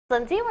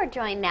Lindsay, we're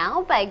joined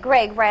now by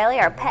Greg Riley,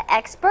 our pet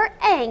expert,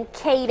 and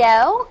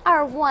Kato,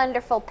 our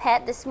wonderful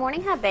pet this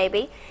morning. Hi,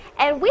 baby.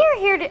 And we're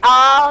here to...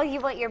 Oh, you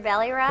want your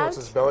belly rubbed? He wants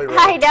his belly rubbed.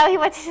 I know, he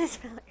wants his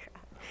belly rubbed.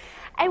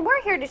 And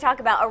we're here to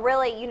talk about a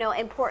really,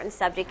 important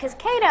subject, because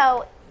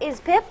Kato is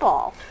pit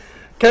bull.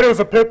 Kato's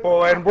a pit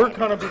bull, and we're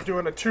going to be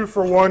doing a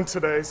 2-for-1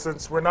 today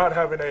since we're not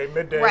having a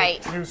midday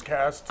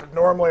newscast.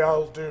 Normally,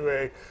 I'll do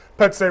a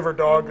pet saver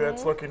dog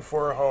that's looking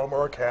for a home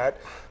or a cat.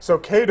 So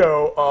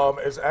Kato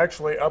is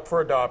actually up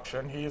for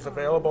adoption. He's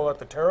available at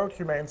the Terre Haute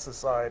Humane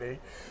Society.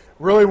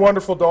 Really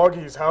wonderful dog.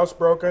 He's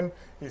housebroken.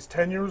 He's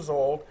 10 years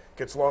old.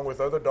 Gets along with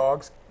other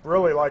dogs.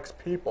 Really likes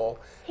people.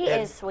 He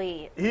is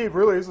sweet. He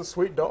really is a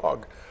sweet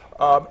dog.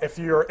 If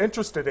you're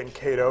interested in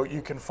Kato,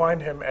 you can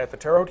find him at the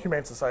Terre Haute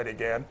Humane Society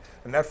again,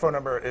 and that phone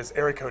number is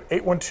area code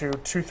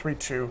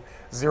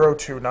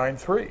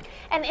 812-232-0293.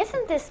 And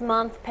isn't this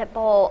month Pit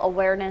Bull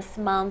Awareness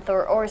Month,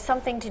 or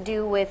something to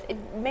do with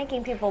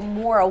making people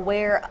more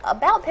aware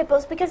about pit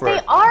bulls, because they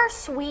are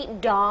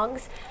sweet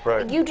dogs.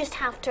 You just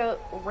have to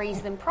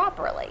raise them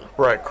properly.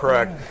 Right,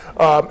 correct.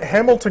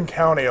 Hamilton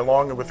County,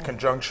 along with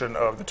conjunction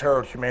of the Terre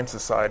Haute Humane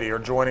Society, are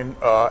joining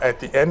at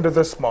the end of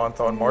this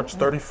month on March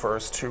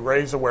 31st to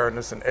raise awareness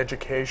and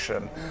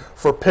education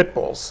for pit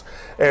bulls.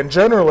 And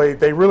generally,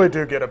 they really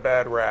do get a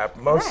bad rap.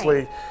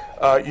 Mostly,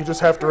 you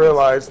just have to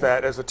realize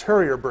that as a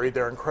terrier breed,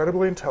 they're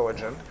incredibly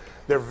intelligent,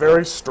 they're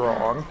very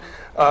strong,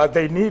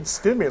 they need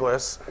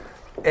stimulus,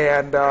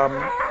 and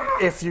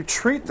if you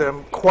treat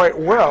them quite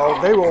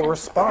well, they will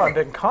respond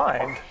in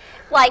kind.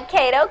 Like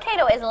Kato.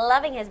 Kato is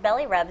loving his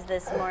belly rubs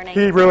this morning.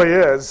 He really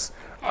is.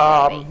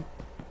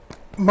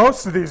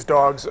 Most of these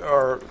dogs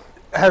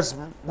has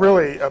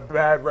really a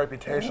bad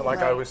reputation, like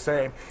I was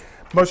saying.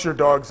 Most of your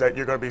dogs that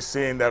you're going to be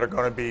seeing that are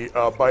going to be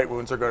bite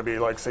wounds are going to be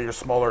like, say, your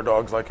smaller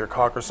dogs like your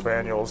Cocker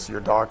Spaniels,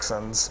 your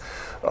Dachshunds,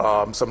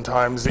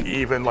 sometimes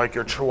even like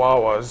your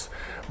Chihuahuas.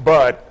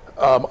 But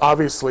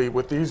obviously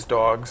with these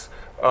dogs,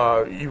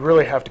 you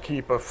really have to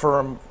keep a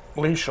firm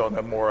leash on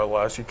them, more or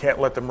less. You can't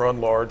let them run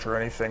large or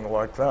anything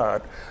like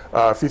that.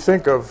 If you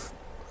think of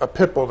a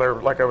pit bull, they're,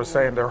 like I was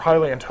saying, they're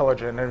highly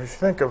intelligent. And if you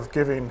think of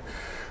giving,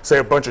 say,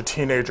 a bunch of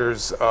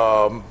teenagers,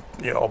 a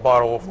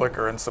bottle of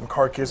liquor and some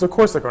car keys, of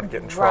course they're going to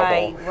get in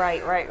trouble.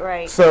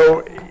 Right.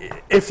 So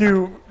if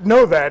you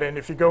know that, and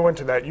if you go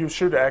into that, you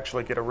should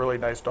actually get a really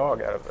nice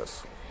dog out of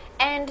this.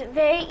 And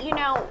they,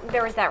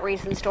 there was that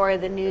recent story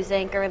of the news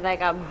anchor that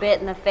got bit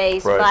in the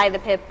face by the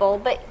pit bull,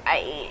 but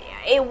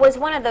it was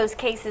one of those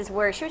cases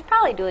where she was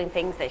probably doing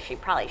things that she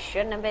probably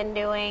shouldn't have been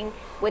doing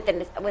with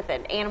an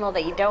animal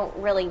that you don't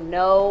really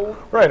know.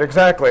 Right,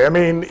 exactly. I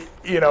mean,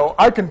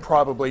 I can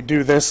probably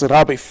do this and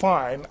I'll be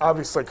fine,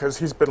 obviously, because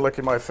he's been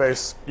licking my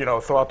face,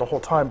 throughout the whole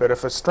time. But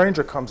if a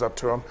stranger comes up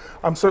to him,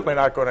 I'm certainly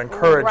not going to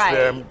encourage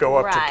them, go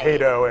up to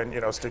Kato and,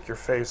 stick your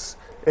face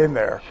in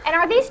there. And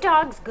are these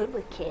dogs good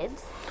with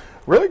kids?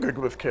 Really good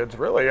with kids,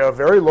 really.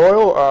 Very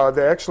loyal.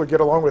 They actually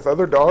get along with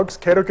other dogs.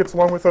 Kato gets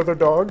along with other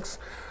dogs.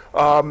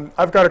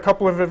 I've got a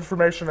couple of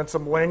information and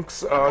some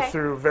links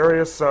through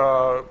various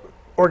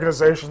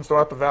organizations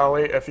throughout the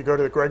valley. If you go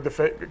to Greg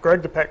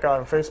the Pet Guy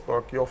on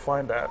Facebook, you'll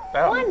find that.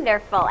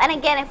 Wonderful. And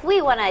again, if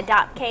we want to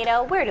adopt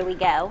Kato, where do we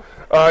go?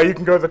 You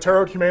can go to the Terre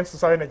Haute Humane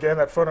Society, and again,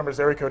 that phone number is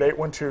area code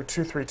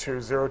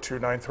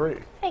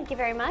 812-232-0293. Thank you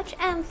very much,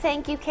 and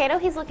thank you, Kato.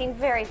 He's looking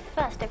very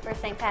festive for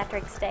St.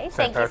 Patrick's Day.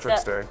 St.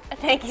 Patrick's Day.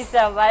 Thank you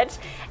so much.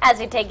 As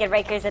we take a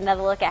break, here's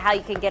another look at how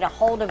you can get a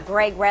hold of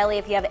Greg Riley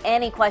if you have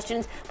any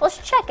questions. Well,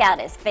 check out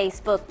his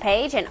Facebook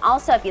page, and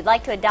also if you'd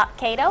like to adopt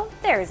Kato,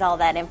 there's all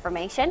that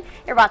information.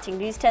 You're watching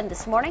News 10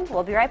 This Morning.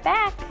 We'll be right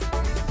back.